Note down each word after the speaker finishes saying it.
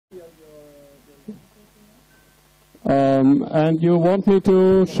And you want me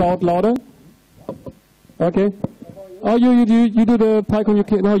to shout louder? Okay. Oh, you do the PyCon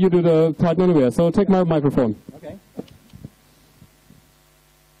UK. No, you do the PythonAnywhere. So take my microphone. Okay.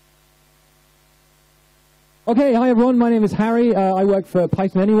 Okay, hi everyone. My name is Harry. I work for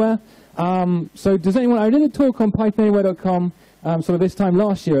PythonAnywhere. So does anyone? I did a talk on PythonAnywhere.com sort of this time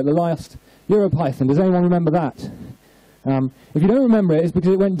last year at the last EuroPython. Does anyone remember that? If you don't remember it, it's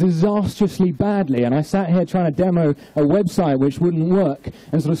because it went disastrously badly, and I sat here trying to demo a website which wouldn't work,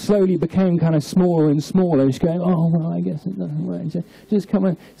 and sort of slowly became kind of smaller and smaller, just going, oh, well, I guess it doesn't work. Just come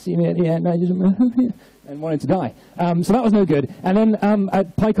and see me at the end. I just and wanted to die. So that was no good. And then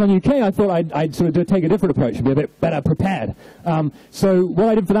at PyCon UK, I thought I'd sort of take a different approach and be a bit better prepared. So what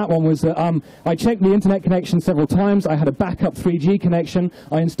I did for that one was that I checked the internet connection several times. I had a backup 3G connection.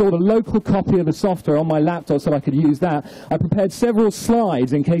 I installed a local copy of the software on my laptop so I could use that. I prepared several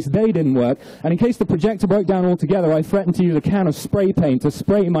slides in case they didn't work. And in case the projector broke down altogether, I threatened to use a can of spray paint to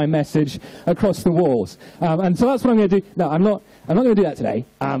spray my message across the walls. And so that's what I'm going to do. No, I'm not going to do that today.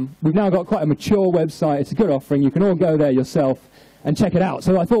 We've now got quite a mature website. It's a good offering. You can all go there yourself and check it out.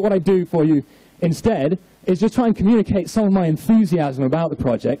 So I thought what I'd do for you instead is just try and communicate some of my enthusiasm about the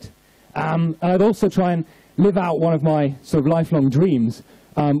project. And I'd also try and live out one of my sort of lifelong dreams,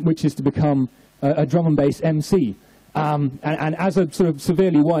 which is to become a drum and bass MC. And as a sort of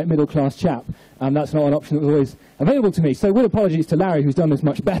severely white middle-class chap, that's not an option that was always available to me. So with apologies to Larry, who's done this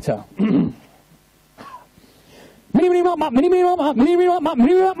much better. Oh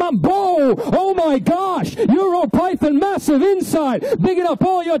my gosh! EuroPython massive inside! Bigging up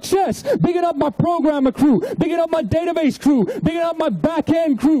all your chests! Bigging up my programmer crew! Bigging up my database crew! Bigging up my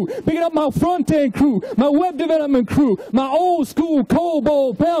back-end crew! Bigging up my front-end crew! My web development crew! My old-school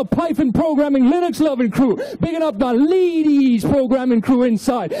COBOL, Python programming, Linux-loving crew! Bigging up my ladies programming crew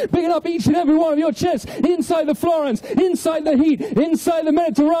inside! Bigging up each and every one of your chests! Inside the Florence! Inside the heat! Inside the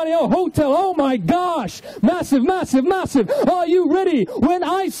Mediterranean Hotel! Oh my gosh! Massive, massive, massive! Are you ready? When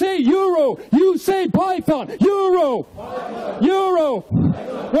I say Euro, you say Python. Euro! Python. Euro!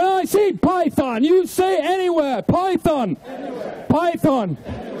 Python. When I say Python, you say anywhere. Python! Anywhere. Python.com.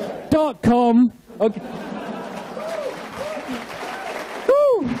 Okay.